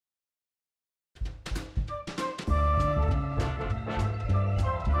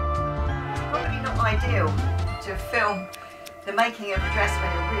ideal to film the making of a dress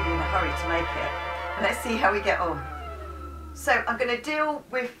when you're really in a hurry to make it. And let's see how we get on. So I'm going to deal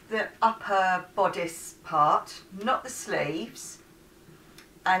with the upper bodice part, not the sleeves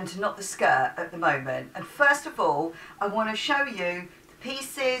and not the skirt at the moment. And first of all, I want to show you the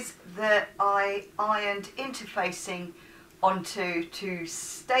pieces that I ironed interfacing onto to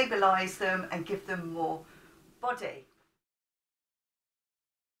stabilise them and give them more body.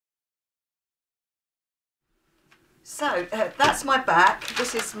 So that's my back,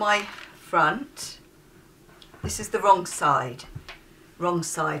 this is my front, this is the wrong side. Wrong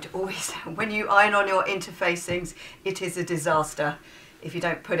side, always, when you iron on your interfacings, it is a disaster if you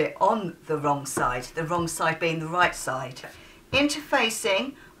don't put it on the wrong side being the right side.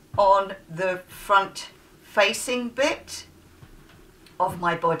 Interfacing on the front facing bit of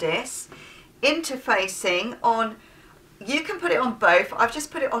my bodice, interfacing on, you can put it on both, I've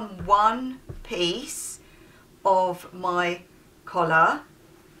just put it on one piece of my collar,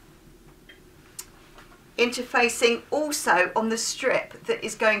 interfacing also on the strip that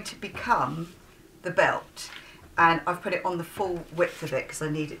is going to become the belt, and I've put it on the full width of it because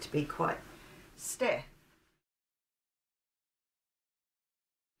I need it to be quite stiff.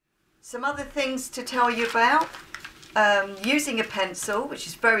 Some other things to tell you about, using a pencil, which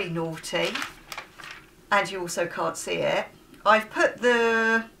is very naughty, and you also can't see it. I've put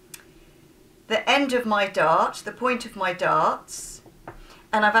the end of my dart, the point of my darts,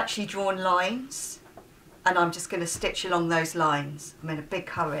 and I've actually drawn lines, and I'm just going to stitch along those lines. I'm in a big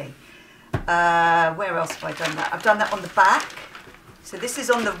hurry. Where else have I done that? I've done that on the back. So this is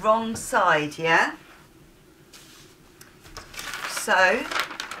on the wrong side, yeah? So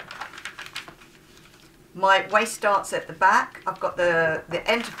my waist dart's at the back. I've got the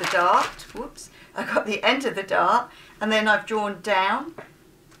end of the dart. Whoops. I've got the end of the dart, and then I've drawn down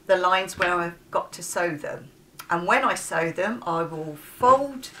the lines where I've got to sew them. And when I sew them, I will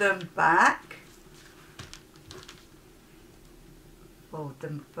fold them back. Fold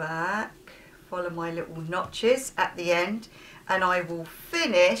them back. Follow my little notches at the end, and I will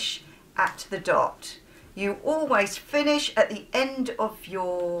finish at the dot. You always finish at the end of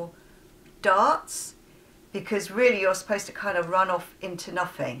your darts, because really you're supposed to kind of run off into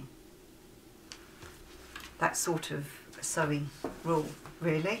nothing. That's sort of a sewing rule,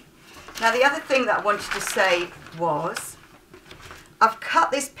 really. Now the other thing that I wanted to say was, I've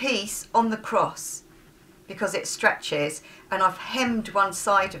cut this piece on the cross because it stretches, and I've hemmed one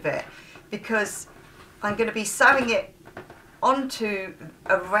side of it because I'm going to be sewing it onto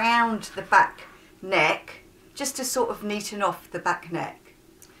around the back neck just to sort of neaten off the back neck.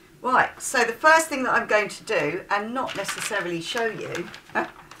 Right, so the first thing that I'm going to do, and not necessarily show you,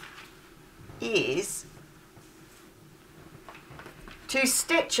 is to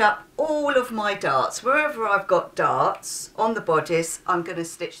stitch up all of my darts. Wherever I've got darts on the bodice, I'm going to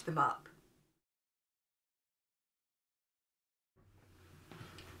stitch them up.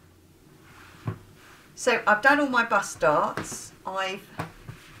 So I've done all my bust darts. I've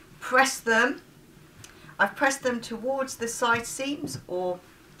pressed them. I've pressed them towards the side seams or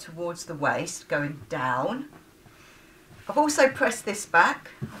towards the waist, going down. I've also pressed this back.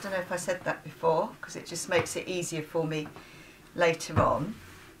 I don't know if I said that before, because it just makes it easier for me later on.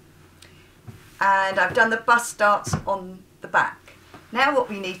 And I've done the bust darts on the back. Now what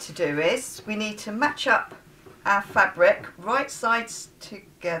we need to do is we need to match up our fabric right sides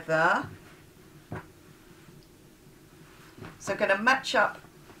together. So I'm going to match up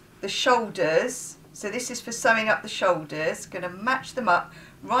the shoulders. So this is for sewing up the shoulders. Going to match them up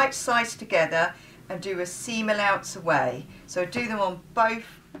right sides together and do a seam allowance away. So I do them on both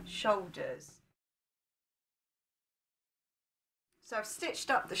shoulders. So I've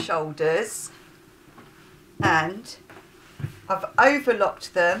stitched up the shoulders and I've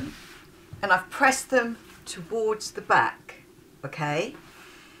overlocked them and I've pressed them towards the back. Okay.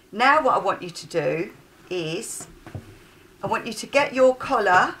 Now what I want you to do is I want you to get your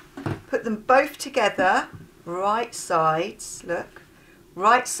collar, put them both together, right sides, look,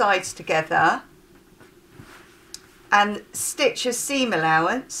 right sides together, and stitch a seam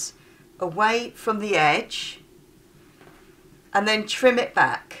allowance away from the edge, and then trim it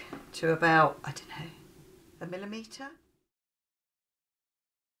back to about, I don't know, 1 millimetre.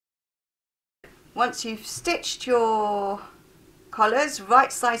 Once you've stitched your collars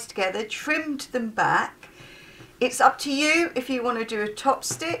right sides together, trimmed them back, it's up to you if you want to do a top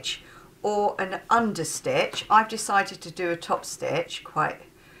stitch or an under stitch. I've decided to do a top stitch quite,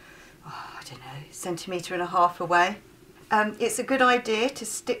 I don't know, 1.5 centimetres away. It's a good idea to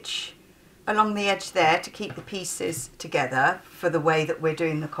stitch along the edge there to keep the pieces together for the way that we're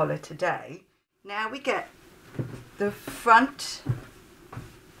doing the collar today. Now we get the front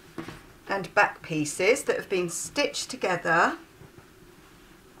and back pieces that have been stitched together.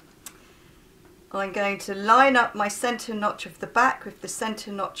 I'm going to line up my centre notch of the back with the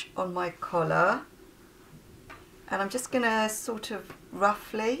centre notch on my collar, and I'm just going to sort of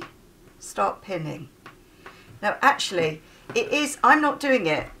roughly start pinning. Now actually I'm not doing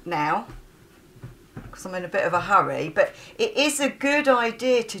it now because I'm in a bit of a hurry, but it is a good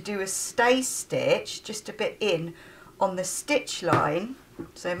idea to do a stay stitch just a bit in on the stitch line.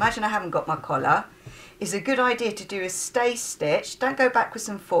 So imagine I haven't got my collar. It's a good idea to do a stay stitch, don't go backwards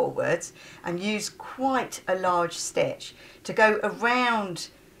and forwards, and use quite a large stitch to go around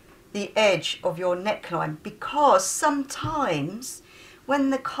the edge of your neckline, because sometimes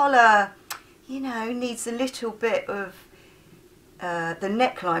when the collar, you know, needs a little bit of the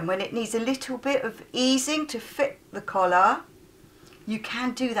neckline, when it needs a little bit of easing to fit the collar, you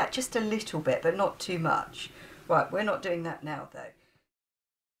can do that just a little bit, but not too much. Right, we're not doing that now though.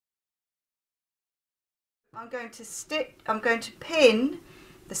 I'm going to pin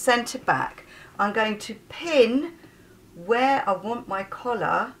the centre back. I'm going to pin where I want my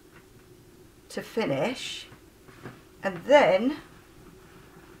collar to finish, and then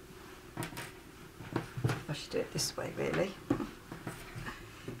I should do it this way really.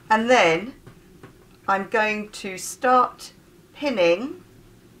 And then I'm going to start pinning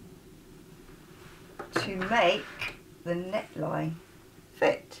to make the neckline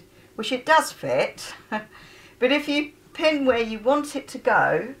fit, which it does fit. But if you pin where you want it to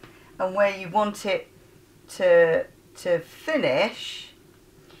go and where you want it to finish,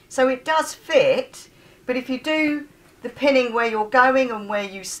 so it does fit, but if you do the pinning where you're going and where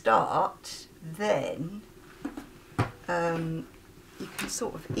you start, then you can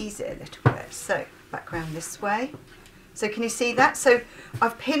sort of ease it a little bit. So back round this way. So can you see that? So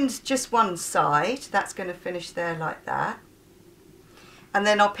I've pinned just one side, that's going to finish there like that. And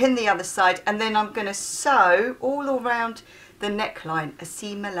then I'll pin the other side, and then I'm going to sew all around the neckline a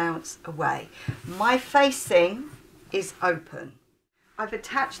seam allowance away. My facing is open. I've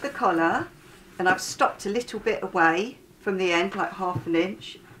attached the collar and I've stopped a little bit away from the end, like ½ an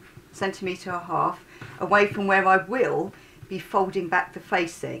inch, centimetre or half, away from where I will be folding back the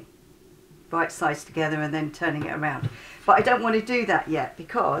facing, right sides together and then turning it around. But I don't want to do that yet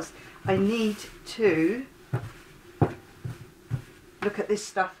because I need to look at this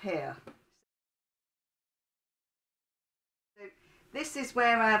stuff here. So this is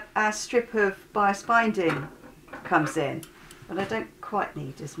where our strip of bias binding comes in, but I don't quite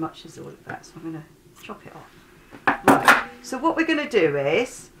need as much as all of that, so I'm going to chop it off. Right, so what we're going to do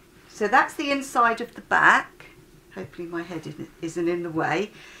is, so that's the inside of the back. Hopefully my head isn't in the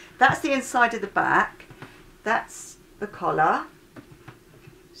way. That's the inside of the back. That's the collar.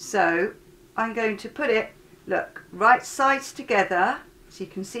 So I'm going to put it, look, right sides together so you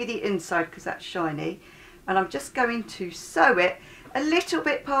can see the inside because that's shiny, and I'm just going to sew it a little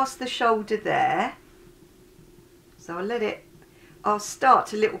bit past the shoulder there. So I'll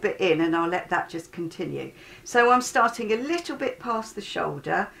start a little bit in and I'll let that just continue. So I'm starting a little bit past the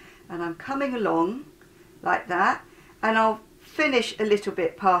shoulder and I'm coming along like that, and I'll finish a little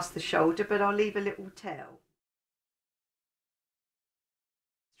bit past the shoulder, but I'll leave a little tail.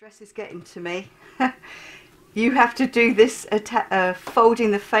 Stress is getting to me. You have to do this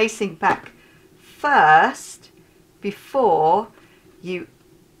folding the facing back first before you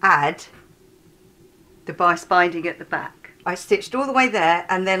add the bias binding at the back. I stitched all the way there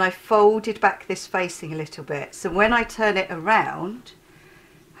and then I folded back this facing a little bit. So when I turn it around,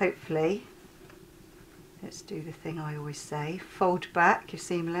 hopefully, let's do the thing I always say, fold back your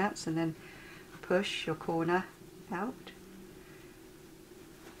seam allowance and then push your corner out.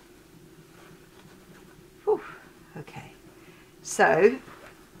 Whew. Okay, so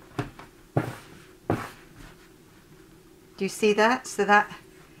do you see that?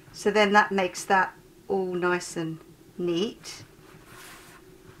 So then that makes that all nice and neat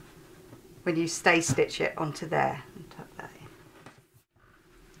when you stay stitch it onto there and tuck that in.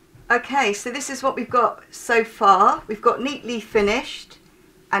 Okay, so this is what we've got so far. We've got neatly finished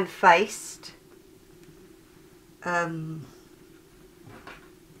and faced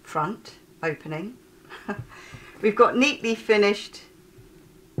front opening. We've got neatly finished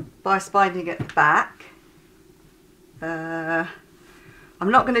bias binding at the back. I'm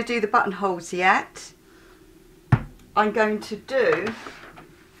not going to do the buttonholes yet. I'm going to do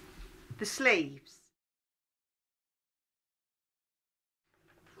the sleeves.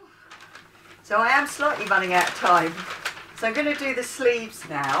 So I am slightly running out of time. So I'm going to do the sleeves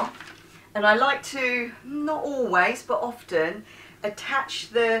now. And I like to, not always, but often, attach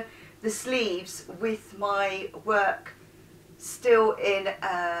the the sleeves with my work still in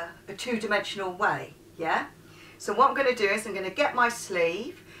a two-dimensional way, yeah? So what I'm going to do is I'm going to get my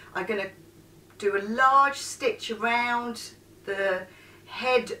sleeve, I'm going to do a large stitch around the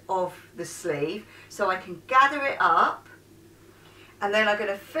head of the sleeve so I can gather it up, and then I'm going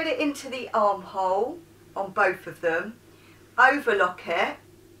to fit it into the armhole on both of them, overlock it,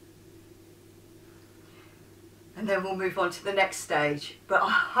 and then we'll move on to the next stage. But I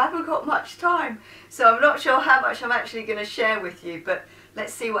haven't got much time, so I'm not sure how much I'm actually going to share with you, but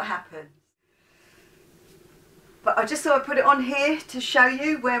let's see what happens. But I just thought I'd put it on here to show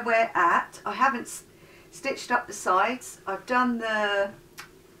you where we're at. I haven't stitched up the sides. I've done the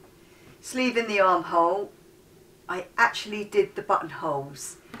sleeve in the armhole. I actually did the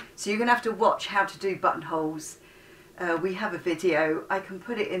buttonholes. So you're going to have to watch how to do buttonholes. We have a video. I can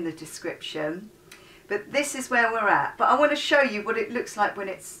put it in the description. But this is where we're at. But I want to show you what it looks like when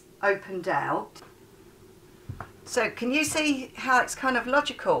it's opened out. So can you see how it's kind of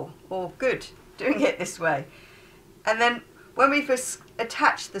logical or good doing it this way? And then when we've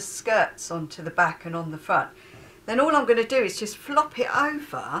attached the skirts onto the back and on the front, then all I'm going to do is just flop it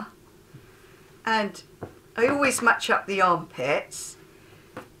over, and I always match up the armpits,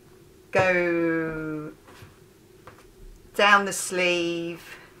 go down the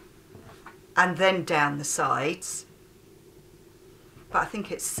sleeve and then down the sides, but I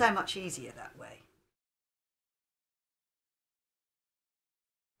think it's so much easier that way.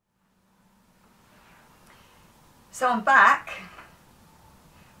 So I'm back.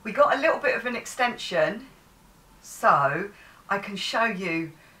 We got a little bit of an extension, so I can show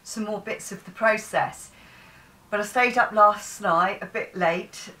you some more bits of the process. But I stayed up last night a bit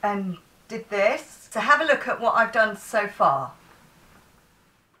late and did this. So have a look at what I've done so far.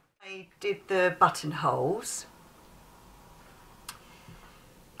 I did the buttonholes.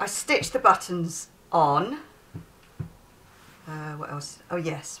 I stitched the buttons on. What else? Oh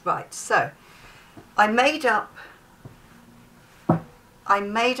yes, right. So I made up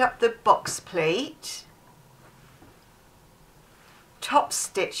the box pleat, top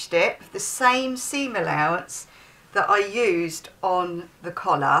stitched it with the same seam allowance that I used on the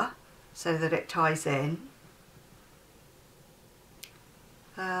collar so that it ties in.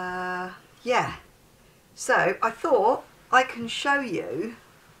 Yeah, so I thought I can show you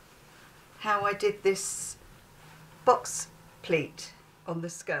how I did this box pleat on the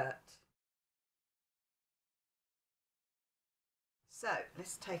skirt. So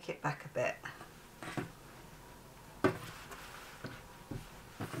let's take it back a bit.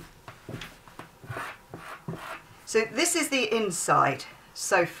 So this is the inside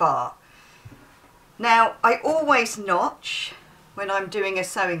so far. Now I always notch when I'm doing a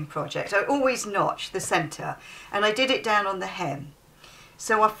sewing project. I always notch the centre, and I did it down on the hem.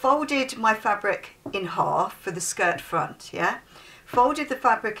 So I folded my fabric in half for the skirt front, yeah? Folded the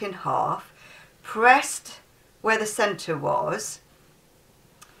fabric in half, pressed where the centre was,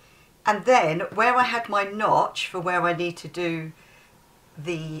 and then where I had my notch for where I need to do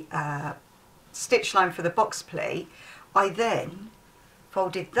the stitch line for the box pleat, I then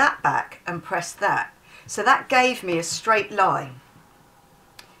folded that back and pressed that. So that gave me a straight line.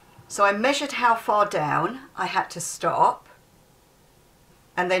 So I measured how far down I had to stop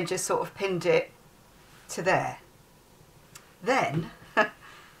and then just sort of pinned it to there. Then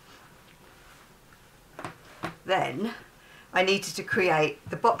I needed to create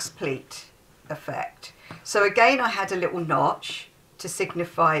the box pleat effect. So again I had a little notch to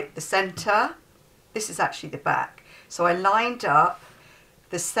signify the centre. This is actually the back. So I lined up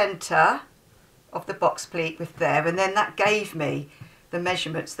the centre of the box pleat with there, and then that gave me the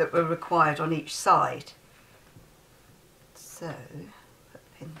measurements that were required on each side. So put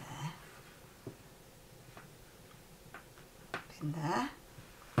a pin there, pin there.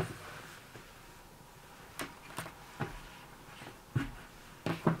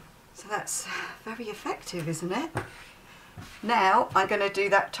 So that's very effective, isn't it? Now I'm going to do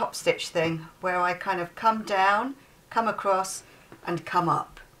that top stitch thing where I kind of come down, come across and come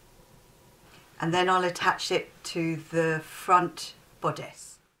up, and then I'll attach it to the front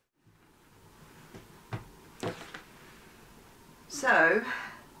bodice. So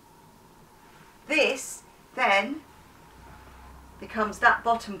this then becomes that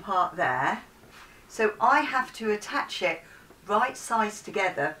bottom part there, so I have to attach it right sides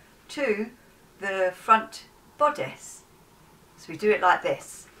together to the front bodice. So we do it like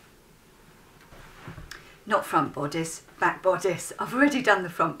this. Not front bodice, back bodice. I've already done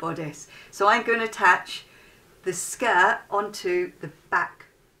the front bodice. So I'm going to attach the skirt onto the back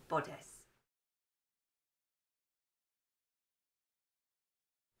bodice.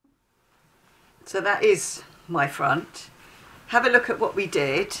 So that is my front. Have a look at what we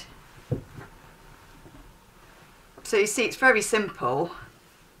did. So you see it's very simple.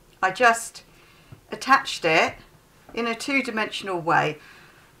 I just attached it in a two-dimensional way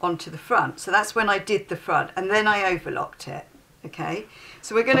onto the front. So that's when I did the front, and then I overlocked it. Okay,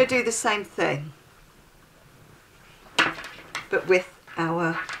 so we're going to do the same thing, but with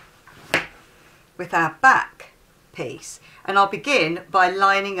our back piece. And I'll begin by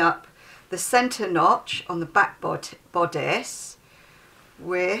lining up the centre notch on the back bodice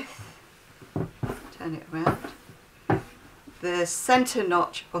with, turn it around, the centre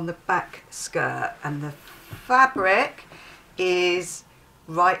notch on the back skirt, and the fabric is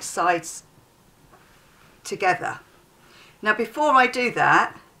right sides together. Now before I do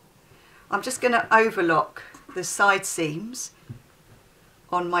that, I'm just going to overlock the side seams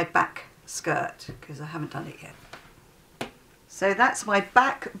on my back skirt because I haven't done it yet. So that's my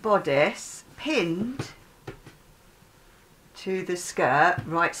back bodice pinned to the skirt,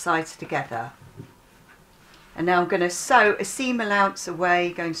 right sides together. And now I'm going to sew a seam allowance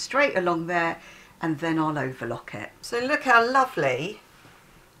away, going straight along there, and then I'll overlock it. So look how lovely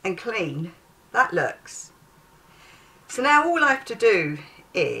and clean that looks. So now all I have to do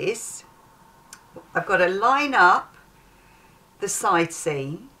is, I've got to line up the side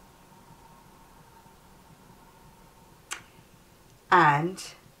seam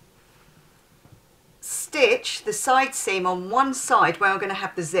and stitch the side seam on one side where I'm going to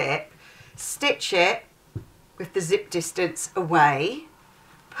have the zip, stitch it with the zip distance away,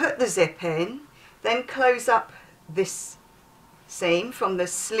 put the zip in, then close up this seam from the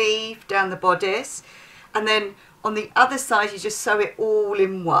sleeve down the bodice, and then on the other side you just sew it all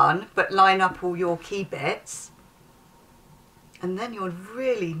in one, but line up all your key bits, and then you're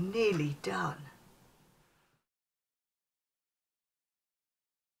really nearly done.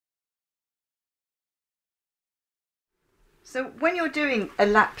 So when you're doing a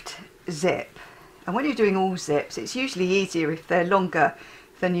lapped zip, and when you're doing all zips, it's usually easier if they're longer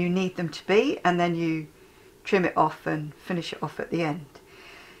than you need them to be, and then you trim it off and finish it off at the end.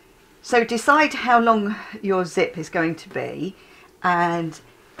 So decide how long your zip is going to be and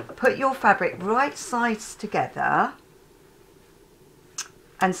put your fabric right sides together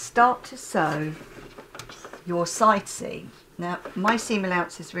and start to sew your side seam. Now my seam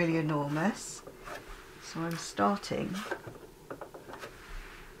allowance is really enormous, so I'm starting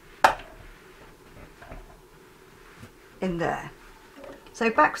in there.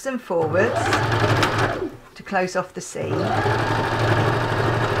 So backwards and forwards to close off the seam,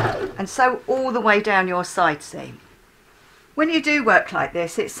 and sew all the way down your side seam. When you do work like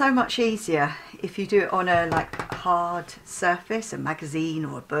this, it's so much easier if you do it on a hard surface, a magazine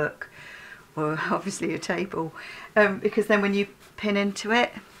or a book, or obviously a table, because then when you pin into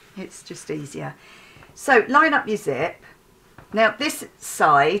it, it's just easier. So line up your zip. Now this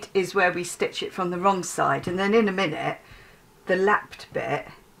side is where we stitch it from the wrong side, and then in a minute the lapped bit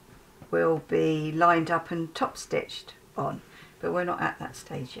will be lined up and top stitched on, but we're not at that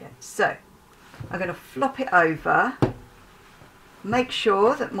stage yet. So I'm going to flop it over, make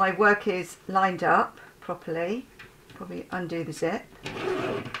sure that my work is lined up properly, probably undo the zip,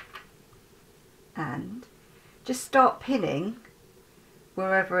 and just start pinning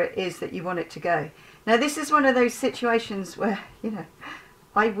wherever it is that you want it to go. Now this is one of those situations where, you know,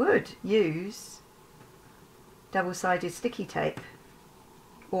 I would use double-sided sticky tape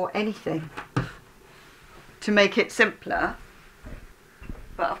or anything to make it simpler,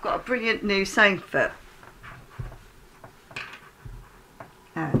 but I've got a brilliant new sewing foot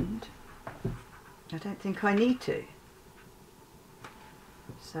and I don't think I need to.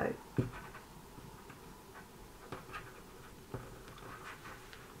 So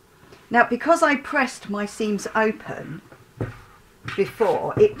now, because I pressed my seams open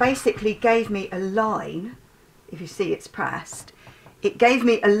before, it basically gave me a line. If you see it's pressed, it gave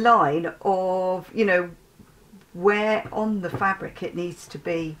me a line of, you know, where on the fabric it needs to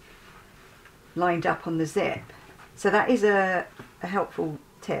be lined up on the zip. So that is a helpful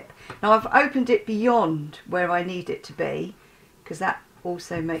tip. Now I've opened it beyond where I need it to be, because that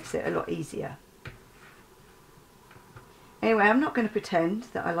also makes it a lot easier. Anyway, I'm not going to pretend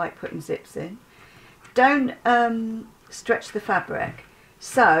that I like putting zips in. Don't stretch the fabric.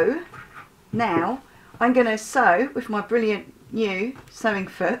 So now I'm going to sew with my brilliant new sewing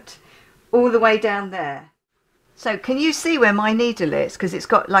foot all the way down there. So can you see where my needle is? Because it's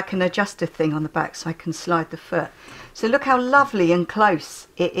got like an adjuster thing on the back so I can slide the foot. So look how lovely and close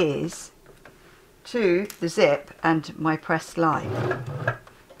it is to the zip and my pressed line.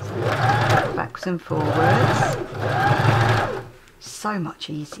 Backwards and forwards. So much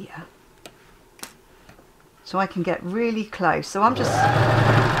easier. so I can get really close. So I'm just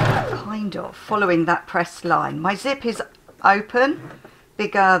kind of following that pressed line. My zip is open,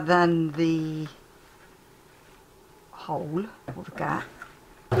 bigger than the hole or the gap.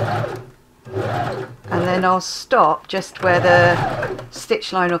 And then I'll stop just where the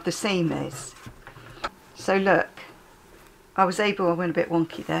stitch line of the seam is. So look, I went a bit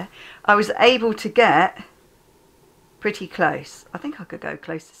wonky there. I was able to get pretty close. I think I could go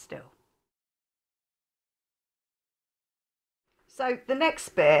closer still. So the next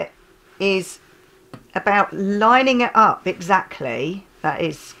bit is about lining it up exactly. That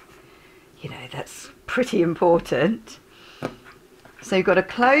is, you know, that's pretty important. So you've got to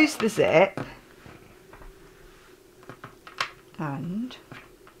close the zip and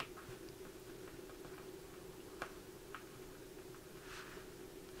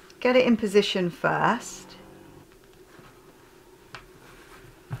get it in position first,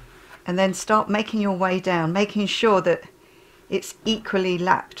 and then start making your way down, making sure that it's equally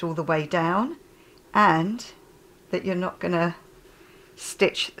lapped all the way down and that you're not going to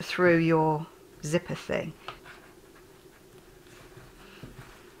stitch through your zipper thing.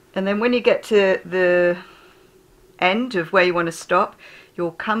 And then when you get to the end of where you want to stop,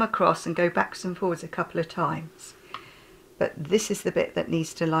 you'll come across and go backwards and forwards a couple of times. But this is the bit that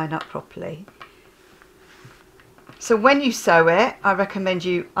needs to line up properly. So when you sew it, I recommend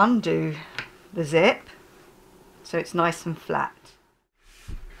you undo the zip so it's nice and flat.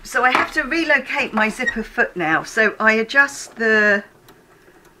 So I have to relocate my zipper foot now. So I adjust the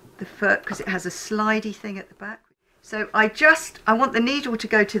foot because it has a slidey thing at the back. So I want the needle to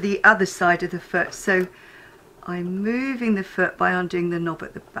go to the other side of the foot. So I'm moving the foot by undoing the knob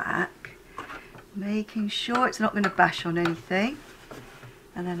at the back, making sure it's not going to bash on anything,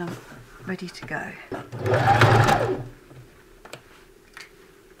 and then I'm ready to go.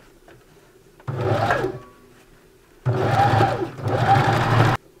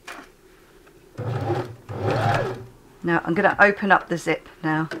 Now I'm going to open up the zip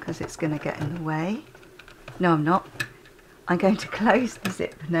now because it's going to get in the way. No, I'm not. I'm going to close the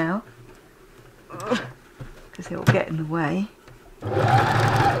zip now because it will get in the way.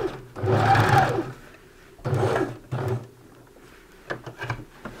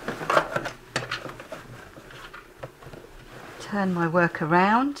 Turn my work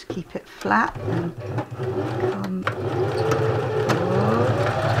around, keep it flat, and come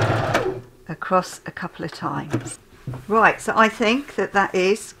across a couple of times. Right, so I think that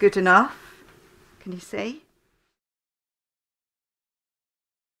is good enough. Can you see?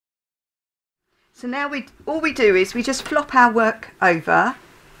 So now all we do is we just flop our work over.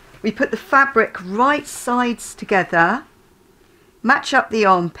 We put the fabric right sides together, match up the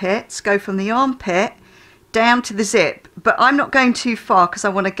armpits, go from the armpit down to the zip, but I'm not going too far because I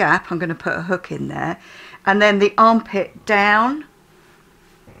want a gap. I'm going to put a hook in there, and then the armpit down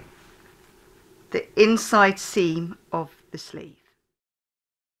the inside seam of the sleeve.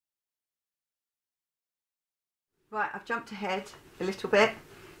 Right, I've jumped ahead a little bit.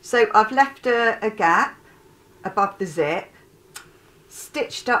 So I've left a gap above the zip,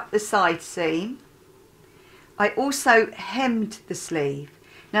 stitched up the side seam. I also hemmed the sleeve.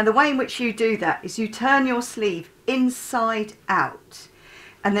 Now the way in which you do that is you turn your sleeve inside out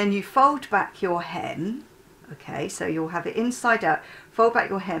and then you fold back your hem. Okay, so you'll have it inside out, fold back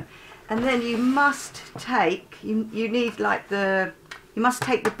your hem, and then you must take, you must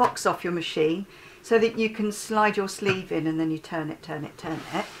take the box off your machine so that you can slide your sleeve in, and then you turn it.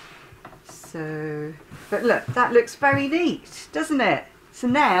 So, but look, that looks very neat, doesn't it? So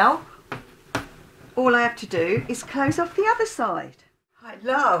now, all I have to do is close off the other side. I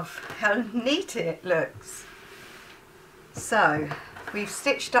love how neat it looks. So, we've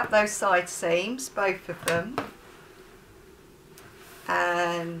stitched up those side seams, both of them,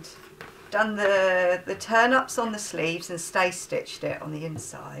 and done the turn-ups on the sleeves and stay stitched it on the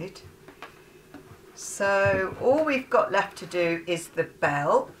inside. So all we've got left to do is the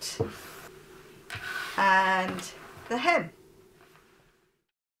belt and the hem.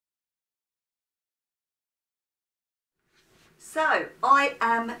 So I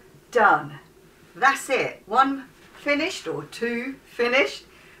am done. That's it. One finished, or two finished,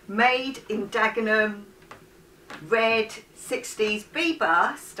 made in Dagenham red 60s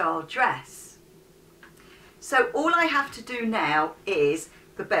Biba style dress. So all I have to do now is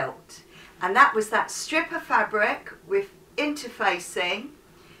the belt. And that was that strip of fabric with interfacing.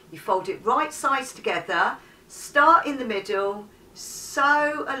 You fold it right sides together, start in the middle,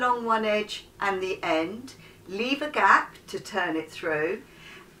 sew along one edge and the end, leave a gap to turn it through,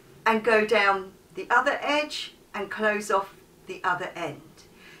 and go down the other edge and close off the other end.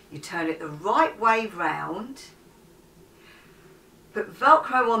 You turn it the right way round, put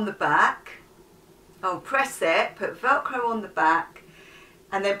Velcro on the back, press it, put Velcro on the back,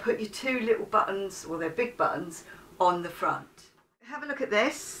 and then put your two little buttons, well they're big buttons, on the front. Have a look at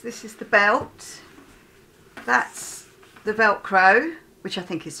this. This is the belt. That's the Velcro, which I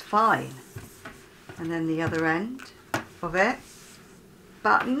think is fine. And then the other end of it.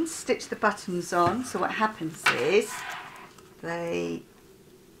 Buttons, stitch the buttons on. So what happens is they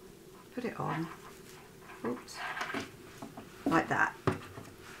put it on, oops, like that.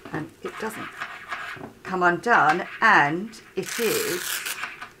 And it doesn't come undone, and it is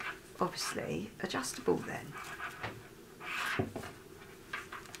obviously adjustable then.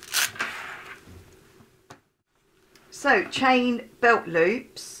 So, chain belt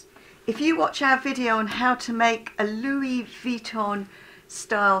loops. If you watch our video on how to make a Louis Vuitton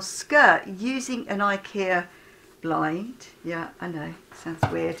style skirt using an IKEA blind, yeah, I know, sounds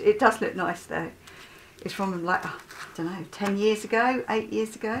weird. It does look nice though. It's from like, I don't know, 10 years ago, 8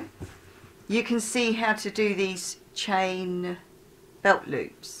 years ago. You can see how to do these chain belt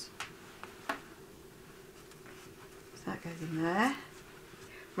loops. So that goes in there.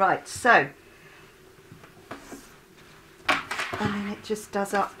 Right, so, and then it just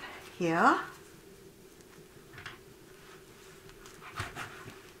does up here.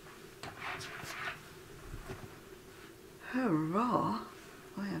 Hurrah!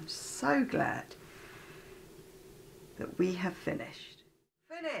 I am so glad that we have finished.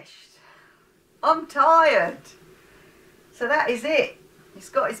 Finished! I'm tired! So that is it. It's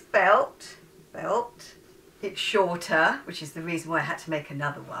got its belt. It's shorter, which is the reason why I had to make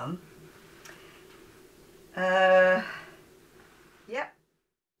another one. Yep.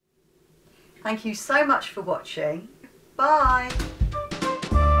 Thank you so much for watching. Bye!